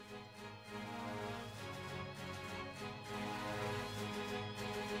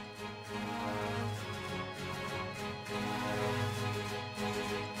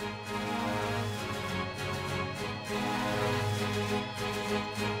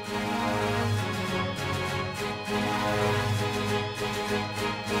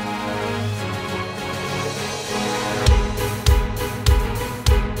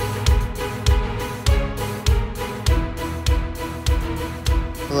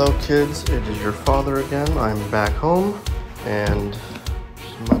Hello kids, it is your father again. I'm back home, and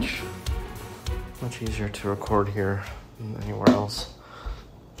it's much easier to record here than anywhere else.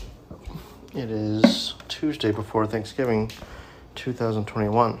 It is Tuesday before Thanksgiving,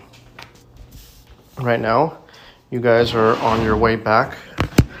 2021. Right now, you guys are on your way back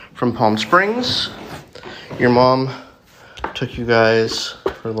from Palm Springs. Your mom took you guys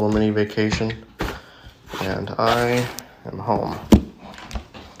for a little mini vacation, and I am home.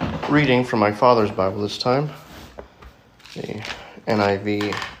 Reading from my father's Bible this time, the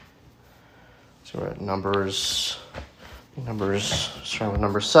NIV. So we're at Numbers, starting with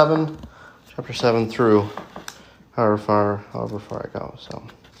number 7, chapter 7 through however far I go. So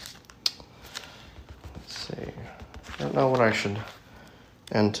let's see. I don't know what I should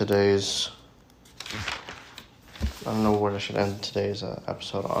end today's.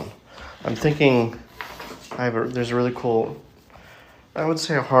 Episode on. I'm thinking there's a really cool, I would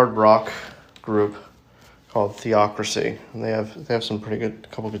say, a hard rock group called Theocracy, and they have some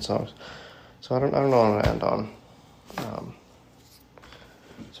couple good songs. So I don't know what I'm gonna end on.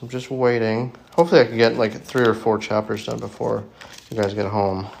 So I'm just waiting. Hopefully I can get like 3 or 4 chapters done before you guys get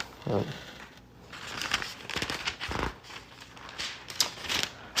home.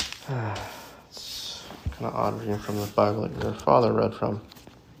 It's kind of odd reading from the Bible that your father read from.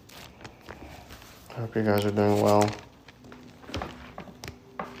 I hope you guys are doing well.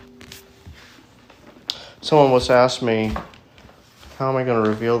 Someone once asked me, how am I going to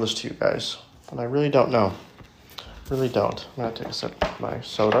reveal this to you guys? And I really don't know. Really don't. I'm going to take a sip of my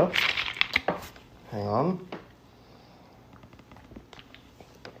soda. Hang on.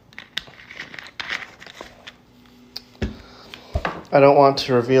 I don't want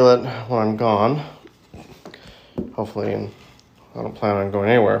to reveal it when I'm gone. Hopefully, and I don't plan on going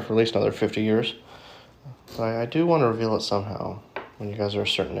anywhere for at least another 50 years. But I do want to reveal it somehow when you guys are a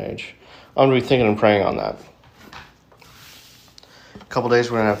certain age. I'm going to be thinking and praying on that. A couple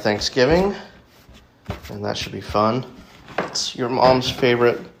days we're going to have Thanksgiving, and that should be fun. It's your mom's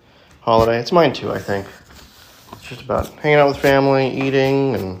favorite holiday. It's mine too, I think. It's just about hanging out with family,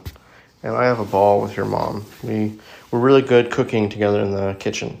 eating, and I have a ball with your mom. We're really good cooking together in the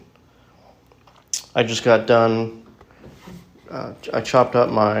kitchen. I just got done. I chopped up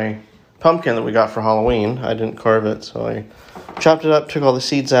my pumpkin that we got for Halloween. I didn't carve it, so I chopped it up, took all the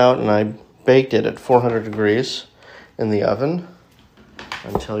seeds out, and I baked it at 400 degrees in the oven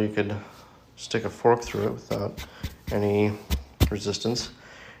until you could stick a fork through it without any resistance.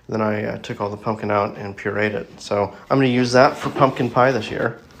 Then I took all the pumpkin out and pureed it. So I'm going to use that for pumpkin pie this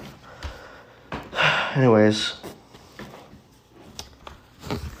year. Anyways,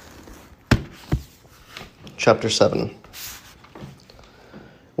 chapter 7.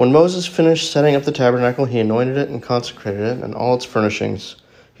 When Moses finished setting up the tabernacle, he anointed it and consecrated it and all its furnishings.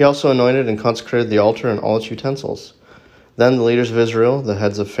 He also anointed and consecrated the altar and all its utensils. Then the leaders of Israel, the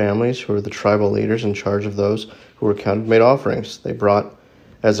heads of families, who were the tribal leaders in charge of those who were counted, made offerings. They brought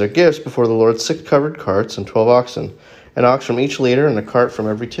as their gifts before the Lord 6 covered carts and 12 oxen, an ox from each leader and a cart from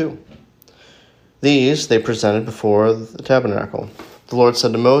every 2. These they presented before the tabernacle. The Lord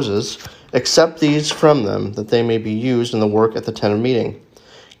said to Moses, "Accept these from them, that they may be used in the work at the tent of meeting.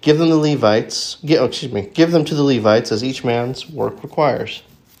 Give them to the Levites as each man's work requires."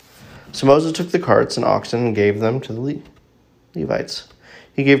 So Moses took the carts and oxen and gave them to the Levites.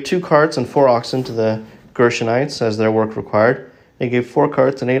 He gave 2 carts and 4 oxen to the Gershonites as their work required. He gave 4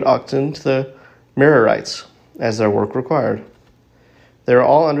 carts and 8 oxen to the Merarites as their work required. They were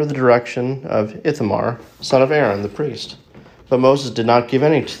all under the direction of Ithamar, son of Aaron, the priest. But Moses did not give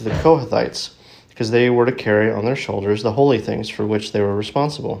any to the Kohathites, because they were to carry on their shoulders the holy things for which they were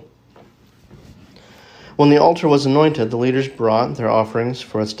responsible. When the altar was anointed, the leaders brought their offerings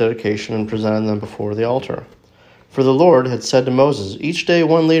for its dedication and presented them before the altar. For the Lord had said to Moses, "Each day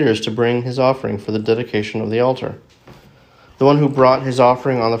 1 leader is to bring his offering for the dedication of the altar." The one who brought his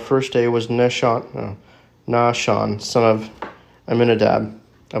offering on the first day was Nahshon, son of Amminadab,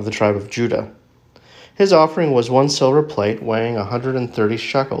 of the tribe of Judah. His offering was 1 silver plate weighing 130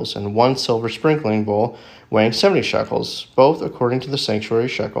 shekels, and 1 silver sprinkling bowl weighing 70 shekels, both according to the sanctuary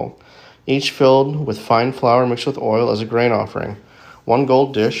shekel, each filled with fine flour mixed with oil as a grain offering. 1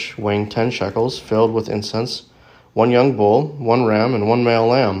 gold dish weighing 10 shekels, filled with incense, 1 young bull, 1 ram, and 1 male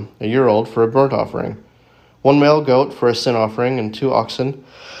lamb, a year old, for a burnt offering, 1 male goat for a sin offering, and 2 oxen,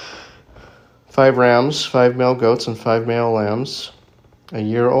 5 rams, 5 male goats, and 5 male lambs, a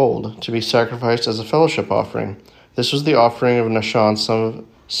year old, to be sacrificed as a fellowship offering. This was the offering of Nahshon,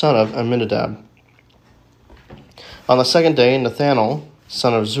 son of Amminadab. On the second day, Nathanael,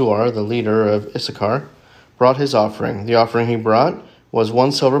 son of Zuar, the leader of Issachar, brought his offering. The offering he brought was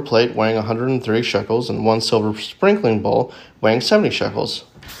 1 silver plate weighing 130 shekels and 1 silver sprinkling bowl weighing 70 shekels,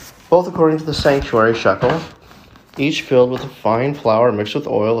 both according to the sanctuary shekel, each filled with fine flour mixed with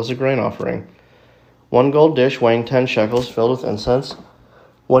oil as a grain offering. 1 gold dish weighing 10 shekels filled with incense,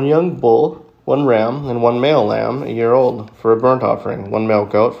 1 young bull, 1 ram, and 1 male lamb, a year old, for a burnt offering, 1 male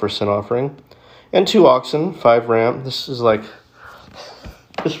goat for a sin offering, and 2 oxen, 5 ram. This reminds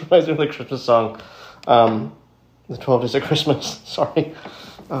me of the Christmas song, the 12 Days of Christmas. Sorry.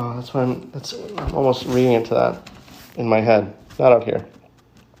 Oh, that's why I'm almost reading into that in my head, not out here.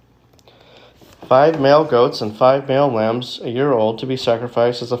 5 male goats and 5 male lambs, a year old, to be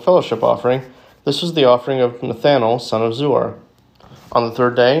sacrificed as a fellowship offering. This was the offering of Nathanael, son of Zuar. On the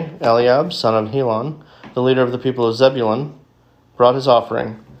third day, Eliab, son of Helon, the leader of the people of Zebulun, brought his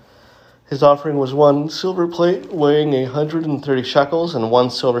offering. His offering was 1 silver plate weighing 130 shekels and 1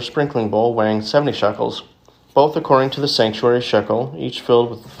 silver sprinkling bowl weighing 70 shekels, both according to the sanctuary shekel, each filled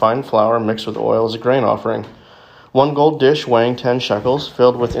with fine flour mixed with oil as a grain offering. 1 gold dish weighing 10 shekels,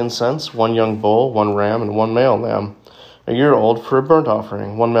 filled with incense, 1 young bull, 1 ram, and 1 male lamb, a year old, for a burnt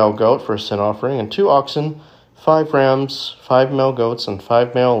offering, 1 male goat for a sin offering, and 2 oxen, 5 rams, 5 male goats, and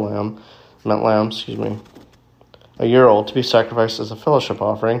 5 male lambs, a year old, to be sacrificed as a fellowship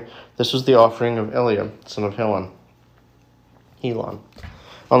offering. This was the offering of Eliab, son of Helon.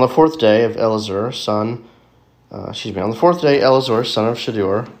 On the fourth day, Eleazar, son of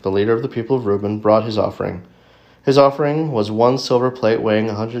Shadur, the leader of the people of Reuben, brought his offering. His offering was 1 silver plate weighing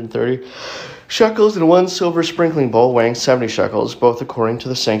 130 shekels and 1 silver sprinkling bowl weighing 70 shekels, both according to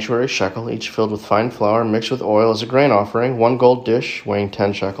the sanctuary shekel, each filled with fine flour mixed with oil as a grain offering. 1 gold dish weighing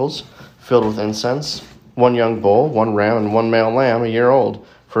 10 shekels, filled with incense, 1 young bull, 1 ram, and 1 male lamb, a year old,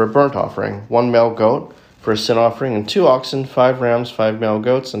 for a burnt offering, 1 male goat for a sin offering, and 2 oxen, 5 rams, 5 male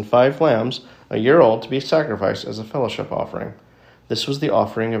goats, and 5 lambs, a year old, to be sacrificed as a fellowship offering. This was the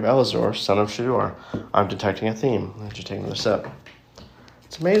offering of Eleazar, son of Shadur. I'm detecting a theme. I should take another sip.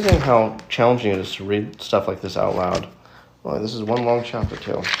 It's amazing how challenging it is to read stuff like this out loud. Well, this is one long chapter,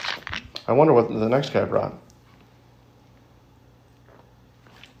 too. I wonder what the next guy brought.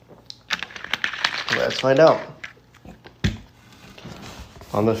 Let's find out.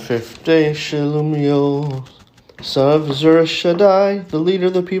 On the 5th day, Shelumiel, son of Zurishaddai, the leader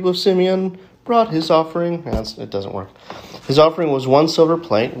of the people of Simeon, brought his offering. It doesn't work. His offering was 1 silver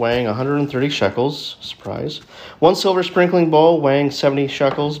plate weighing 130 shekels, surprise, 1 silver sprinkling bowl weighing 70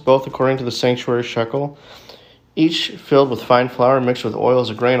 shekels, both according to the sanctuary shekel, each filled with fine flour mixed with oil as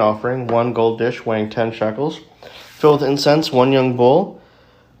a grain offering, 1 gold dish weighing 10 shekels, filled with incense, 1 young bull,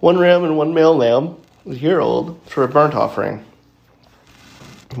 1 ram, and 1 male lamb, a year old, for a burnt offering,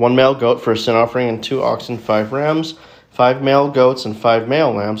 1 male goat for a sin offering, and 2 oxen, 5 rams, 5 male goats, and 5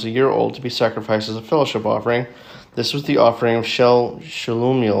 male lambs, a year old, to be sacrificed as a fellowship offering. This was the offering of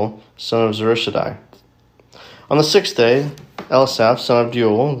Shelumiel, son of Zurishaddai. On the 6th day, Elisaph, son of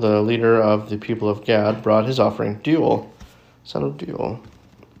Deuel, the leader of the people of Gad, brought his offering. Deuel, son of Deuel.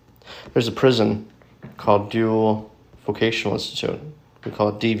 There's a prison called Deuel Vocational Institute. We call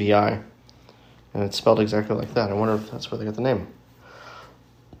it DVI. And it's spelled exactly like that. I wonder if that's where they got the name.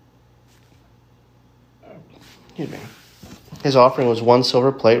 Excuse me. His offering was 1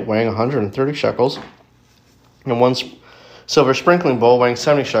 silver plate weighing 130 shekels, and 1 silver sprinkling bowl weighing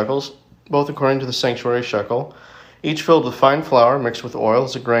 70 shekels, both according to the sanctuary shekel, each filled with fine flour mixed with oil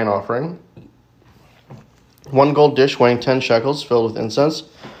as a grain offering. 1 gold dish weighing 10 shekels, filled with incense,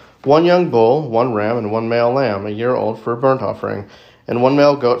 1 young bull, 1 ram, and 1 male lamb, a year old, for a burnt offering, and 1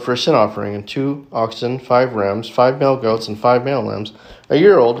 male goat for a sin offering, and 2 oxen, 5 rams, 5 male goats, and 5 male lambs, a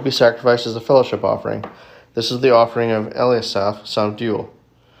year old, to be sacrificed as a fellowship offering. This is the offering of Elisaph, son of Deuel.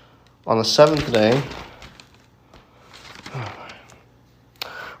 On the 7th day,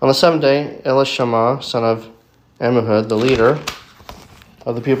 Elishama, son of Ammihud, the leader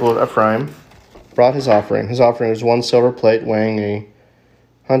of the people of Ephraim, brought his offering. His offering was 1 silver plate weighing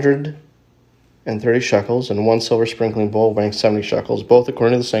 130 shekels, and 1 silver sprinkling bowl weighing 70 shekels, both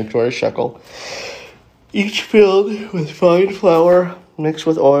according to the sanctuary shekel, each filled with fine flour mixed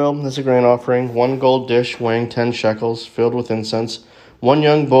with oil as a grain offering. 1 gold dish weighing 10 shekels, filled with incense, 1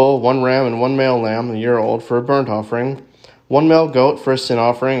 young bull, 1 ram, and 1 male lamb, a year old, for a burnt offering, 1 male goat for a sin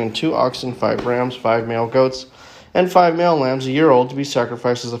offering, and 2 oxen, 5 rams, 5 male goats, and 5 male lambs, a year old, to be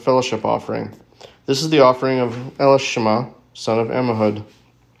sacrificed as a fellowship offering. This is the offering of Elishama, son of Ammihud.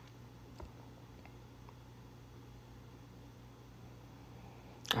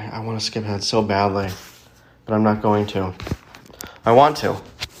 I want to skip ahead so badly, but I'm not going to. I want to.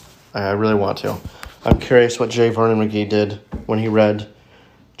 I really want to. I'm curious what J. Vernon McGee did when he read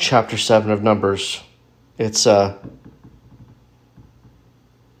chapter 7 of Numbers. It's, yeah.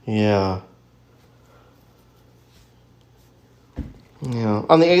 On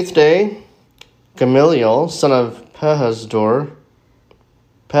the 8th day, Gamaliel, son of Pedahzur,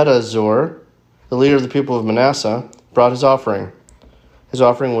 the leader of the people of Manasseh, brought his offering. His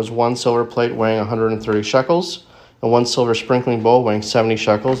offering was 1 silver plate weighing 130 shekels, and 1 silver sprinkling bowl weighing 70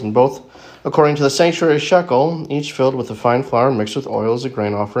 shekels, and both according to the sanctuary shekel, each filled with the fine flour mixed with oil as a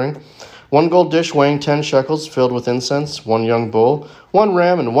grain offering. 1 gold dish weighing 10 shekels, filled with incense, 1 young bull, 1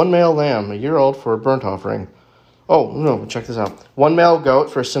 ram, and 1 male lamb, a year old, for a burnt offering. Oh, no, check this out. 1 male goat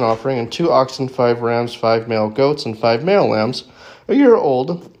for a sin offering, and 2 oxen, 5 rams, 5 male goats, and 5 male lambs, a year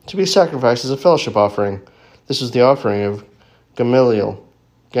old, to be sacrificed as a fellowship offering. This is the offering of Gamaliel,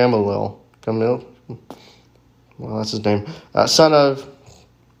 well, that's his name, son of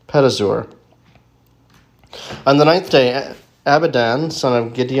Pedahzur. On the 9th day, Abidan, son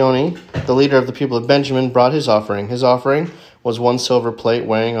of Gideoni, the leader of the people of Benjamin, brought his offering. His offering was 1 silver plate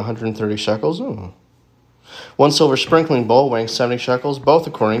weighing 130 shekels. 1 silver sprinkling bowl weighing 70 shekels, both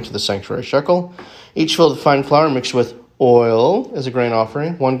according to the sanctuary shekel, each filled with fine flour mixed with oil as a grain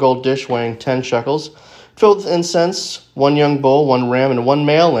offering. 1 gold dish weighing 10 shekels, filled with incense, 1 young bull, 1 ram, and 1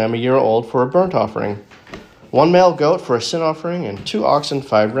 male lamb a year old for a burnt offering. 1 male goat for a sin offering, and 2 oxen,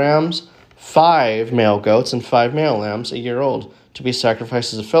 5 rams, 5 male goats, and 5 male lambs a year old to be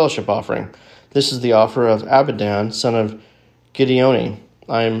sacrificed as a fellowship offering. This is the offer of Abidan, son of Gideoni.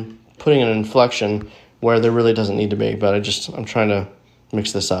 I'm putting an inflection where there really doesn't need to be, but I'm trying to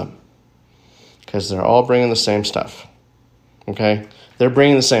mix this up because they're all bringing the same stuff. Okay? They're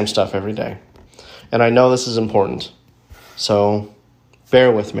bringing the same stuff every day. And I know this is important, so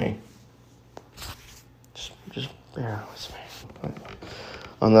bear with me. Just bear with me.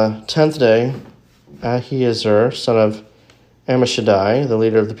 On the 10th day, Ahiezer, son of Ammishaddai, the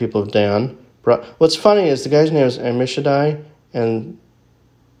leader of the people of Dan, brought... What's funny is the guy's name is Ammishaddai, and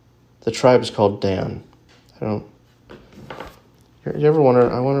the tribe is called Dan. You ever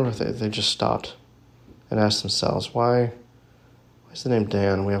wonder... I wonder if they just stopped and asked themselves, why is the name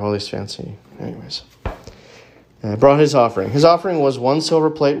Dan? We have all these fancy... Anyways. Brought his offering. His offering was 1 silver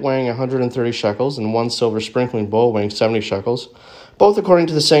plate weighing 130 shekels, and 1 silver sprinkling bowl weighing 70 shekels, both according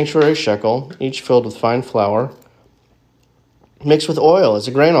to the sanctuary shekel, each filled with fine flour, mixed with oil as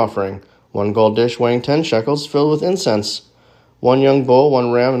a grain offering. 1 gold dish weighing 10 shekels, filled with incense. 1 young bull,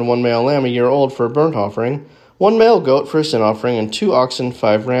 1 ram, and 1 male lamb a year old for a burnt offering. 1 male goat for a sin offering, and 2 oxen,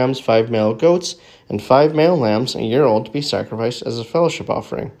 5 rams, 5 male goats, and 5 male lambs a year old to be sacrificed as a fellowship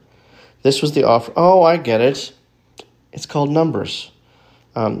offering. This was the offer. Oh, I get it. It's called Numbers.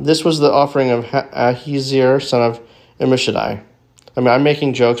 This was the offering of Ahiezer, son of Ammishaddai. I mean, I'm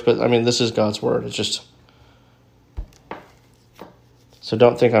making jokes, but I mean, this is God's word. It's just... So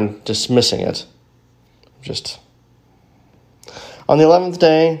don't think I'm dismissing it. On the 11th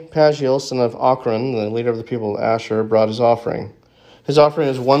day, Pagiel, son of Ochran, the leader of the people of Asher, brought his offering. His offering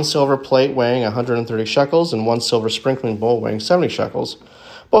is 1 silver plate weighing 130 shekels, and 1 silver sprinkling bowl weighing 70 shekels,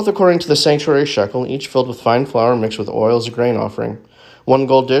 both according to the sanctuary shekel, each filled with fine flour mixed with oil as a grain offering. 1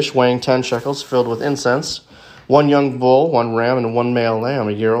 gold dish weighing 10 shekels, filled with incense. 1 young bull, 1 ram, and 1 male lamb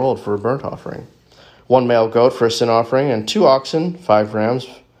a year old for a burnt offering. 1 male goat for a sin offering, and 2 oxen, 5 rams,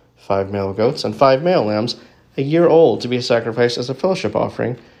 5 male goats, and 5 male lambs a year old to be sacrificed as a fellowship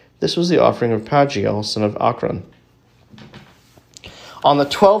offering. This was the offering of Pagiel, son of Ochran. On the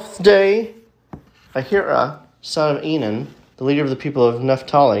 12th day, Ahira, son of Enan, the leader of the people of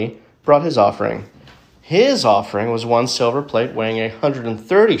Naphtali, brought his offering. His offering was 1 silver plate weighing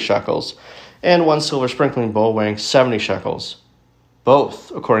 130 shekels, and 1 silver sprinkling bowl weighing 70 shekels,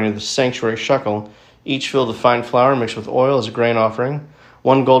 both according to the sanctuary shekel, each filled with fine flour mixed with oil as a grain offering.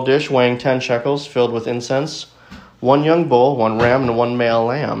 1 gold dish weighing 10 shekels, filled with incense. 1 young bull, 1 ram, and 1 male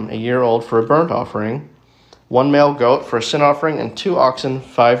lamb, a year old for a burnt offering. 1 male goat for a sin offering, and 2 oxen,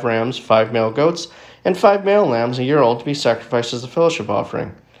 5 rams, 5 male goats, and 5 male lambs a year old to be sacrificed as a fellowship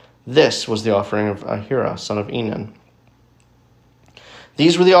offering. This was the offering of Ahira, son of Enan.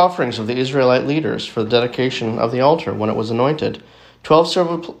 These were the offerings of the Israelite leaders for the dedication of the altar when it was anointed: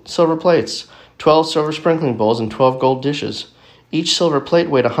 12 silver plates, 12 silver sprinkling bowls, and 12 gold dishes. Each silver plate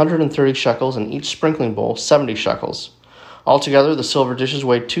weighed 130 shekels, and each sprinkling bowl 70 shekels. Altogether, the silver dishes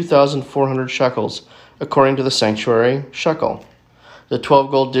weighed 2,400 shekels, according to the sanctuary shekel. The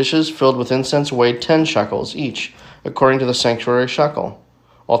 12 gold dishes filled with incense weighed 10 shekels each, according to the sanctuary shekel.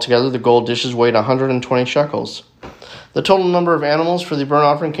 Altogether, the gold dishes weighed 120 shekels. The total number of animals for the burnt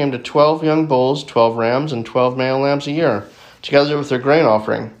offering came to 12 young bulls, 12 rams, and 12 male lambs a year, together with their grain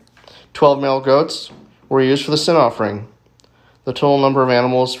offering. 12 male goats were used for the sin offering. The total number of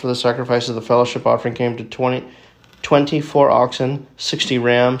animals for the sacrifice of the fellowship offering came to 24 oxen, 60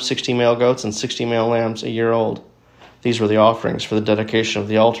 rams, 60 male goats, and 60 male lambs a year old. These were the offerings for the dedication of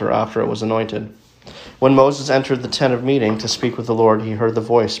the altar after it was anointed. When Moses entered the tent of meeting to speak with the Lord, he heard the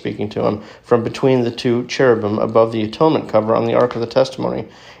voice speaking to him from between the two cherubim above the atonement cover on the ark of the testimony,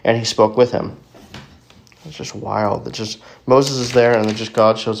 and he spoke with him. It's just wild. Moses is there, and then just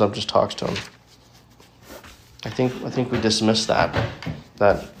God shows up, just talks to him. I think we dismiss that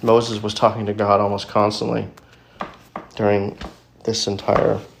Moses was talking to God almost constantly during this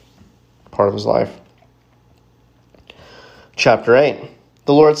entire part of his life. Chapter 8.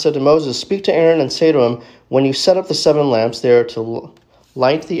 The Lord said to Moses, "Speak to Aaron and say to him, when you set up the 7 lamps, they are to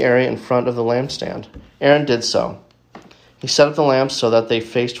light the area in front of the lampstand." Aaron did so. He set up the lamps so that they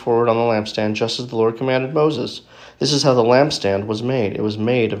faced forward on the lampstand, just as the Lord commanded Moses. This is how the lampstand was made. It was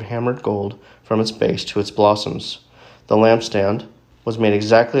made of hammered gold from its base to its blossoms. The lampstand was made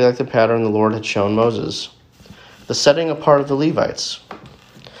exactly like the pattern the Lord had shown Moses. The setting apart of the Levites.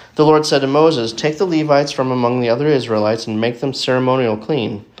 The Lord said to Moses, "Take the Levites from among the other Israelites and make them ceremonial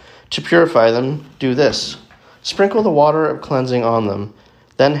clean. To purify them, do this. Sprinkle the water of cleansing on them.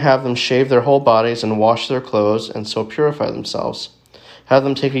 Then have them shave their whole bodies and wash their clothes, and so purify themselves. Have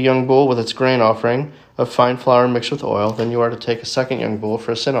them take a young bull with its grain offering of fine flour mixed with oil. Then you are to take a second young bull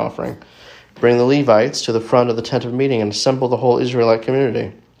for a sin offering. Bring the Levites to the front of the tent of meeting and assemble the whole Israelite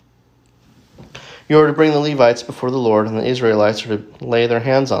community. You are to bring the Levites before the Lord, and the Israelites are to lay their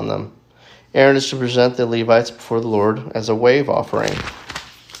hands on them. Aaron is to present the Levites before the Lord as a wave offering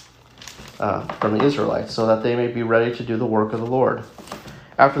from the Israelites, so that they may be ready to do the work of the Lord.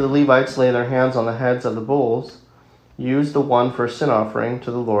 After the Levites lay their hands on the heads of the bulls, use the one for a sin offering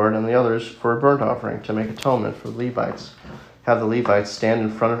to the Lord and the others for a burnt offering to make atonement for the Levites. Have the Levites stand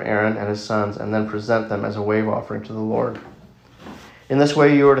in front of Aaron and his sons, and then present them as a wave offering to the Lord. In this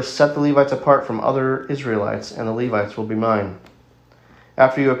way you are to set the Levites apart from other Israelites, and the Levites will be mine.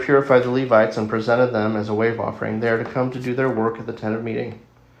 After you have purified the Levites and presented them as a wave offering, they are to come to do their work at the tent of meeting.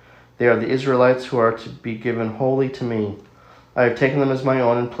 They are the Israelites who are to be given wholly to me. I have taken them as my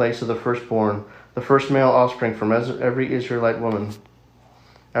own in place of the firstborn, the first male offspring from every Israelite woman.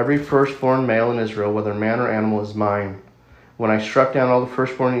 Every firstborn male in Israel, whether man or animal, is mine. When I struck down all the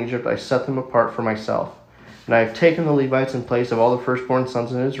firstborn in Egypt, I set them apart for myself. And I have taken the Levites in place of all the firstborn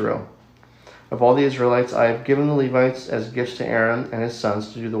sons in Israel. Of all the Israelites, I have given the Levites as gifts to Aaron and his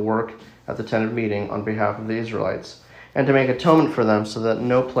sons to do the work at the tent of meeting on behalf of the Israelites, and to make atonement for them so that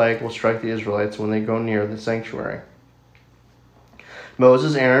no plague will strike the Israelites when they go near the sanctuary.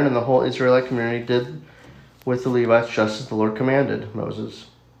 Moses, Aaron, and the whole Israelite community did with the Levites just as the Lord commanded Moses.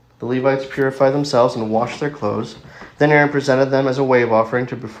 The Levites purified themselves and washed their clothes. Then Aaron presented them as a wave offering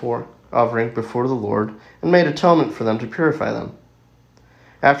before the Lord, and made atonement for them to purify them.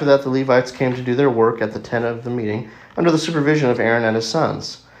 After that, the Levites came to do their work at the tent of the meeting under the supervision of Aaron and his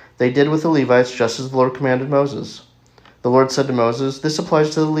sons. They did with the Levites just as the Lord commanded Moses. The Lord said to Moses, "This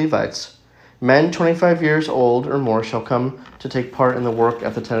applies to the Levites. Men 25 years old or more shall come to take part in the work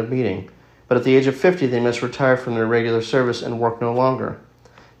at the tent of meeting, but at the age of 50 they must retire from their regular service and work no longer.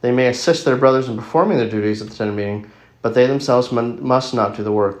 They may assist their brothers in performing their duties at the tent of meeting, but they themselves must not do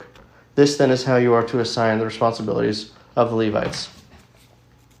the work. This then is how you are to assign the responsibilities of the Levites."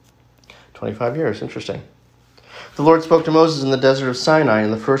 25 years, interesting. The Lord spoke to Moses in the desert of Sinai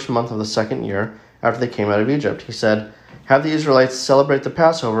in the first month of the 2nd year after they came out of Egypt. He said, "Have the Israelites celebrate the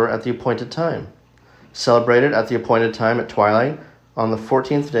Passover at the appointed time. Celebrate it at the appointed time at twilight on the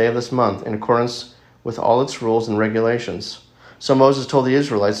 14th day of this month, in accordance with all its rules and regulations." So Moses told the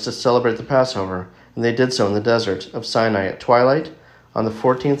Israelites to celebrate the Passover, and they did so in the desert of Sinai at twilight on the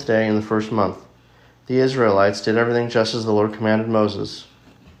 14th day in the first month. The Israelites did everything just as the Lord commanded Moses.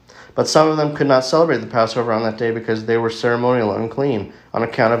 But some of them could not celebrate the Passover on that day because they were ceremonially unclean on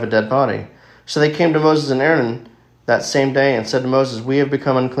account of a dead body. So they came to Moses and Aaron that same day and said to Moses, "We have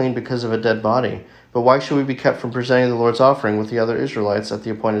become unclean because of a dead body. But why should we be kept from presenting the Lord's offering with the other Israelites at the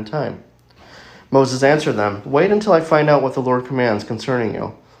appointed time?" Moses answered them, "Wait until I find out what the Lord commands concerning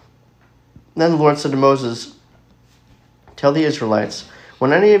you." Then the Lord said to Moses, "Tell the Israelites,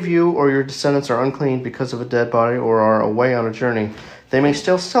 when any of you or your descendants are unclean because of a dead body or are away on a journey, they may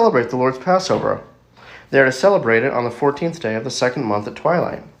still celebrate the Lord's Passover. They are to celebrate it on the 14th day of the 2nd month at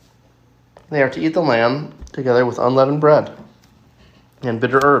twilight. They are to eat the lamb together with unleavened bread and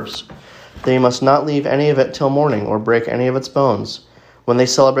bitter herbs. They must not leave any of it till morning or break any of its bones. When they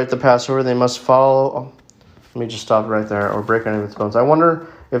celebrate the Passover, they must follow Let me just stop right there. Or break any of its bones. I wonder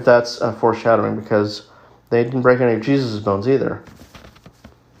if that's foreshadowing, because they didn't break any of Jesus' bones either.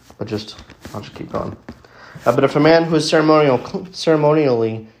 But I'll just keep going. But if a man who is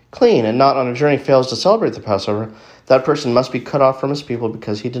ceremonially clean and not on a journey fails to celebrate the Passover, that person must be cut off from his people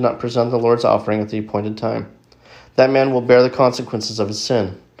because he did not present the Lord's offering at the appointed time. That man will bear the consequences of his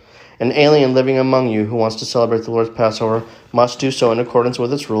sin. An alien living among you who wants to celebrate the Lord's Passover must do so in accordance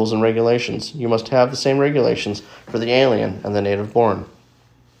with its rules and regulations. You must have the same regulations for the alien and the native born.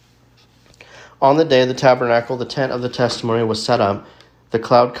 On the day the tabernacle, the tent of the testimony, was set up, the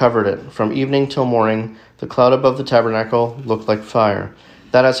cloud covered it. From evening till morning, the cloud above the tabernacle looked like fire.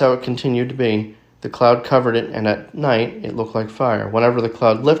 That is how it continued to be. The cloud covered it, and at night it looked like fire. Whenever the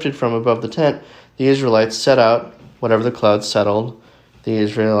cloud lifted from above the tent, the Israelites set out. Whenever the cloud settled, the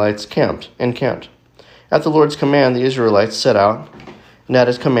Israelites encamped. At the Lord's command, the Israelites set out, and at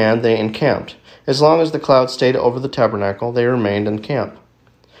his command they encamped. As long as the cloud stayed over the tabernacle, they remained in camp.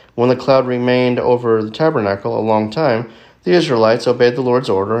 When the cloud remained over the tabernacle a long time, the Israelites obeyed the Lord's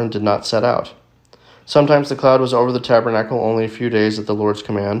order and did not set out. Sometimes the cloud was over the tabernacle only a few days at the Lord's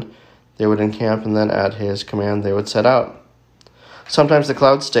command. They would encamp, and then at his command they would set out. Sometimes the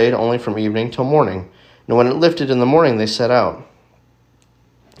cloud stayed only from evening till morning, and when it lifted in the morning they set out.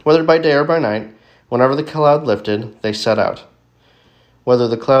 Whether by day or by night, whenever the cloud lifted, they set out. Whether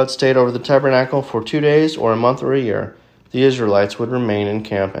the cloud stayed over the tabernacle for 2 days or a month or a year, the Israelites would remain in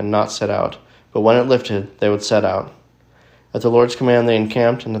camp and not set out, but when it lifted, they would set out. At the Lord's command they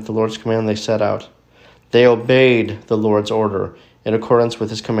encamped, and at the Lord's command they set out. They obeyed the Lord's order in accordance with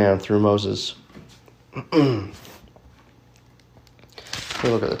his command through Moses. Let me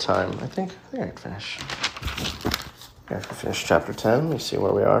look at the time. I think I can finish. I can finish chapter 10. Let me see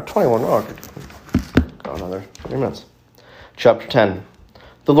where we are. 21. Oh, I could go another 3 minutes. Chapter 10.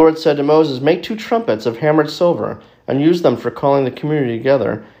 The Lord said to Moses, "Make 2 trumpets of hammered silver, and use them for calling the community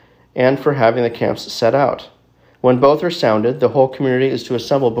together and for having the camps set out. When both are sounded, the whole community is to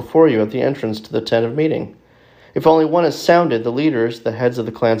assemble before you at the entrance to the tent of meeting. If only one is sounded, the leaders, the heads of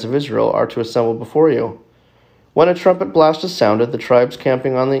the clans of Israel, are to assemble before you. When a trumpet blast is sounded, the tribes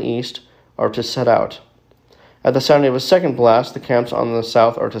camping on the east are to set out. At the sounding of a second blast, the camps on the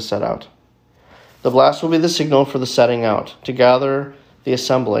south are to set out. The blast will be the signal for the setting out. To gather the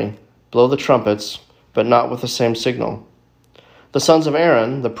assembly, blow the trumpets, but not with the same signal. The sons of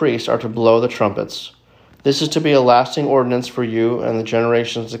Aaron, the priest, are to blow the trumpets. This is to be a lasting ordinance for you and the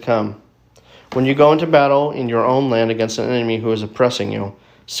generations to come. When you go into battle in your own land against an enemy who is oppressing you,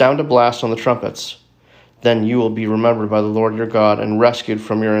 sound a blast on the trumpets. Then you will be remembered by the Lord your God and rescued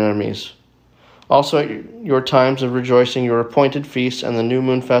from your enemies. Also at your times of rejoicing, your appointed feasts, and the new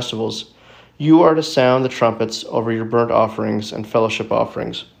moon festivals, you are to sound the trumpets over your burnt offerings and fellowship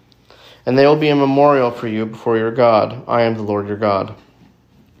offerings. And they will be a memorial for you before your God. I am the Lord your God.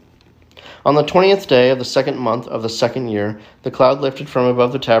 On the 20th day of the 2nd month of the 2nd year, the cloud lifted from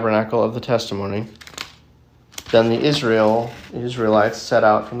above the tabernacle of the testimony. Then the Israelites set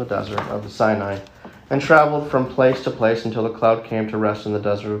out from the desert of the Sinai and traveled from place to place until the cloud came to rest in the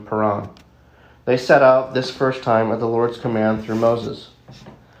desert of Paran. They set out this first time at the Lord's command through Moses.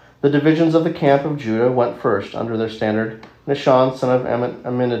 The divisions of the camp of Judah went first under their standard. Nahshon, son of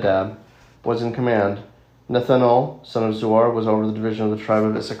Amminadab, was in command. Nethanel, son of Zuar, was over the division of the tribe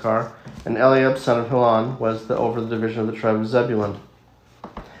of Issachar, and Eliab, son of Helon, was over the division of the tribe of Zebulun.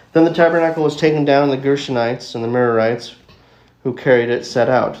 Then the tabernacle was taken down, and the Gershonites and the Merarites who carried it set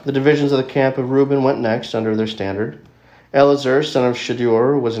out. The divisions of the camp of Reuben went next under their standard. Elazar, son of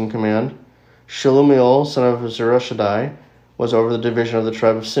Shedeur, was in command. Shelumiel, son of Zurishaddai, was over the division of the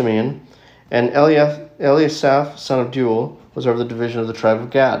tribe of Simeon, and Eliasaph, son of Deuel, was over the division of the tribe of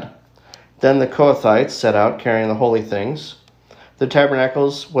Gad. Then the Kohathites set out, carrying the holy things. The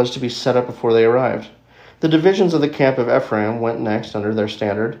tabernacles was to be set up before they arrived. The divisions of the camp of Ephraim went next under their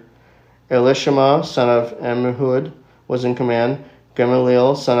standard. Elishama, son of Ammihud, was in command.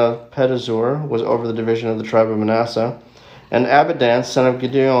 Gamaliel, son of Pedazur, was over the division of the tribe of Manasseh. And Abidan, son of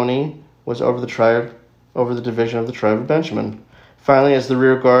Gideoni, was over the division of the tribe of Benjamin. Finally, as the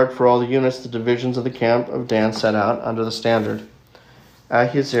rear guard for all the units, the divisions of the camp of Dan set out under the standard.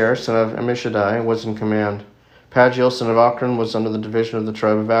 Ahiezer, son of Ammishaddai, was in command. Pagiel, son of Ochran, was under the division of the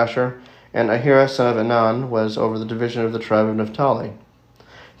tribe of Asher, and Ahira, son of Enan, was over the division of the tribe of Naphtali.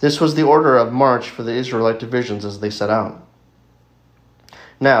 This was the order of march for the Israelite divisions as they set out.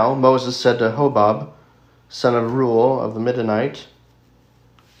 Now Moses said to Hobab, son of Reuel of the Midianite,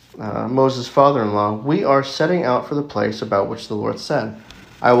 Moses' father-in-law, "We are setting out for the place about which the Lord said,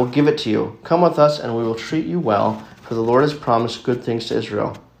 'I will give it to you. Come with us, and we will treat you well, for the Lord has promised good things to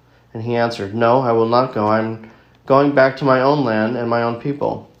Israel.' And he answered, No, I will not go. I'm going back to my own land and my own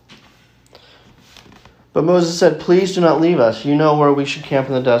people. But Moses said, Please do not leave us. You know where we should camp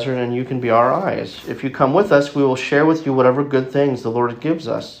in the desert, and you can be our eyes. If you come with us, we will share with you whatever good things the Lord gives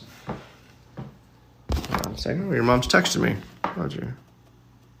us. One second. Your mom's texted me. How'd you?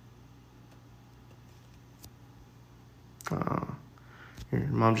 Your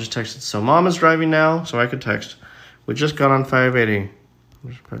mom just texted. So mom is driving now, so I could text. We just got on 580. I'll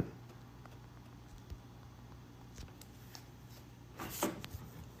just put.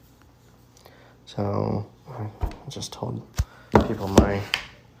 So I just told people my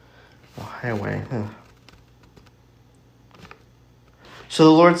highway. So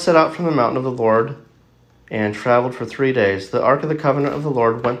the Lord set out from the mountain of the Lord and traveled for 3 days. The ark of the covenant of the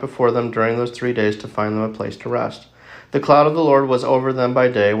Lord went before them during those 3 days to find them a place to rest. The cloud of the Lord was over them by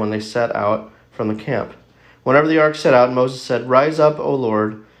day when they set out from the camp. Whenever the ark set out, Moses said, Rise up, O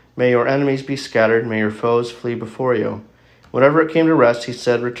Lord, may your enemies be scattered, may your foes flee before you. Whenever it came to rest, he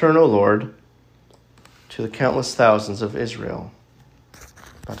said, Return, O Lord, to the countless thousands of Israel.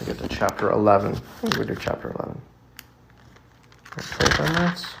 About to get to chapter 11. What do we do chapter 11? 25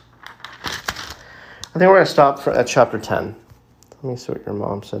 minutes? I think we're going to stop at chapter 10. Let me see what your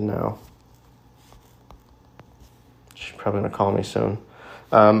mom said now. She's probably going to call me soon.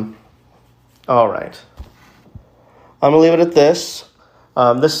 All right. I'm going to leave it at this.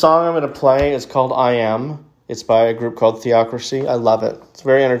 This song I'm going to play is called I Am. It's by a group called Theocracy. I love it. It's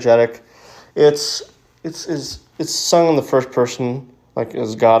very energetic. It's sung in the first person, like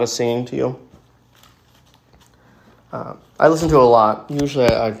as God is singing to you. I listen to it a lot. Usually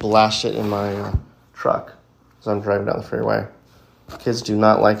I blast it in my truck as I'm driving down the freeway. Kids do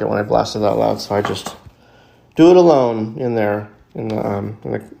not like it when I blast it that loud, so I just do it alone in there in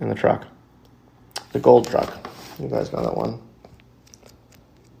the truck, the gold truck. You guys know that one.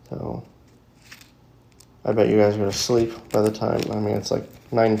 So I bet you guys are going to sleep by the time. I mean, it's like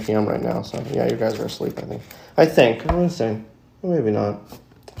 9 p.m. right now, so yeah, you guys are asleep. I'm going to say, maybe not.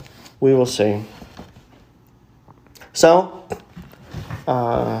 We will see. So,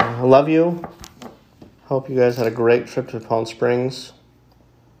 I love you. Hope you guys had a great trip to Palm Springs.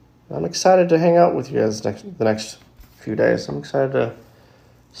 I'm excited to hang out with you guys the next few days. I'm excited to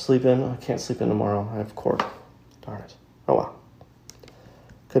sleep in. I can't sleep in tomorrow. I have court. Darn it. Oh well.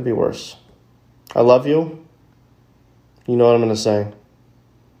 Could be worse. I love you. You know what I'm going to say.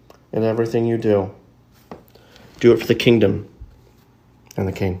 In everything you do, do it for the kingdom and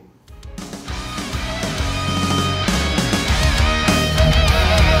the king.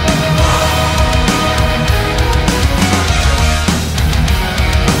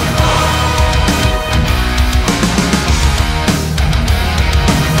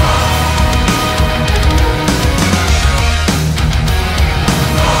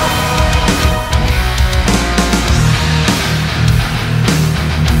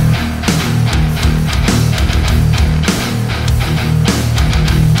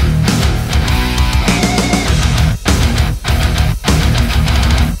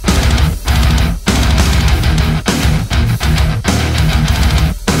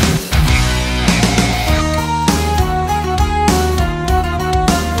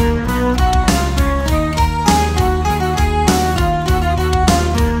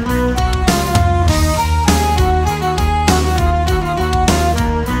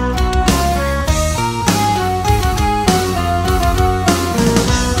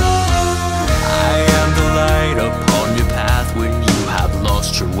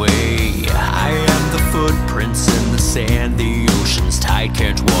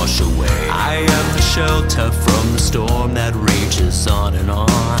 Shelter from the storm that rages on and on.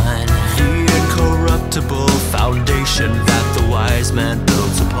 The incorruptible foundation that the wise man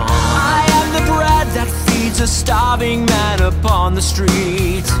builds upon. I am the bread that feeds a starving man upon the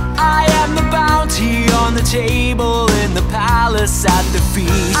street. I am the bounty on the table in the palace at the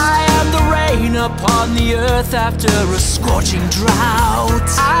feast. I am the rain upon the earth after a scorching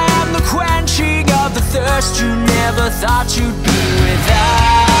drought. I am the quenching of the thirst you never thought you'd be without.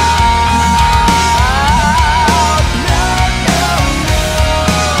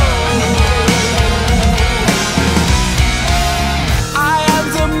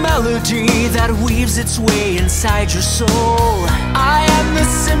 That weaves its way inside your soul. I am the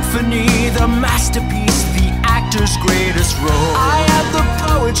symphony, the masterpiece, the actor's greatest role. I am the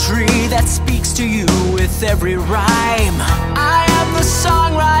poetry that speaks to you with every rhyme. I am the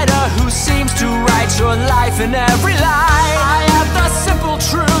songwriter who seems to write your life in every line. I am the simple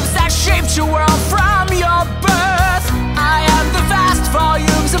truths that shaped your world from your birth. I am the vast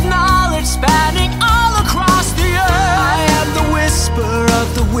volumes of knowledge spanning all across the earth. I am the whisper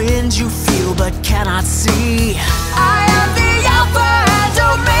of the wind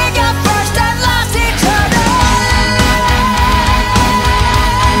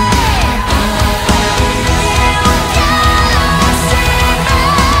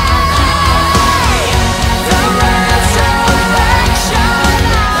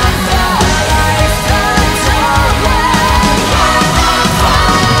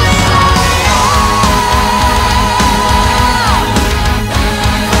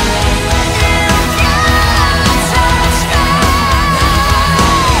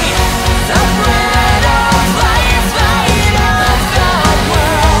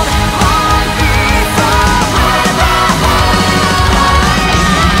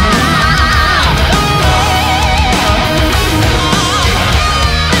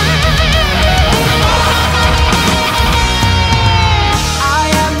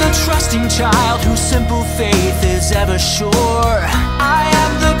child whose simple faith is ever sure. I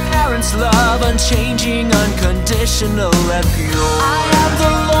am the parent's love, unchanging, unconditional and pure. I am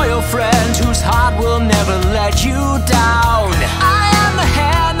the loyal friend whose heart will never let you down. I am the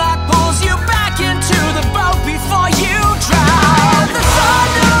hand that pulls you back into the boat before you drown. The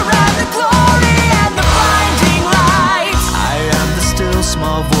thunder and the glory and the blinding light. I am the still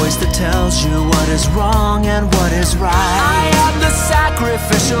small voice that tells you what is wrong and what is right. I am the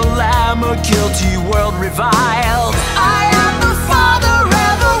sacrificial lamb, a guilty world reviled. I am the father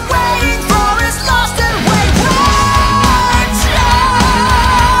ever waiting for his lost and wayward child.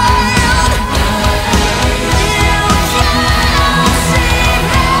 You cannot see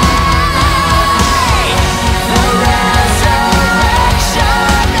me. The resurrection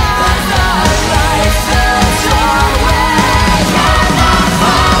of the life fills your way, and the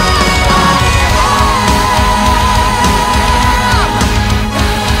fire I am.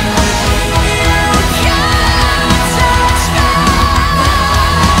 You can't touch me.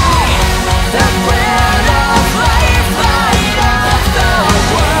 The bread of life, light of the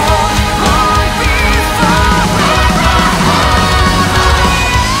world, long before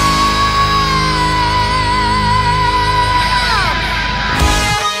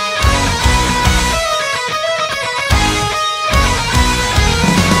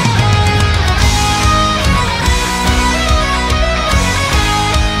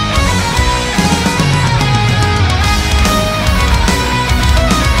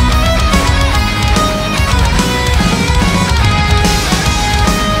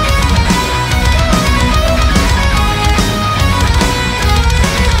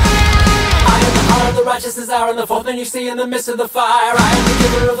the righteous is our and the fourth man you see in the midst of the fire. I am the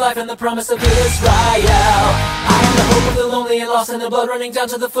giver of life and the promise of Israel. I am the hope of the lonely and lost, and the blood running down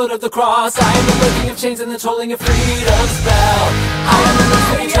to the foot of the cross. I am the breaking of chains and the tolling of freedom's bell. I am the notes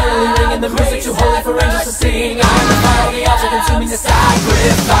that eternally ring and the music too holy for angels to sing. I am the fire on the altar consuming the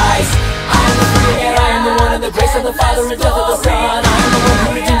sacrifice. I am the free air, I am the one in the grace of the Father and death of the Son. I am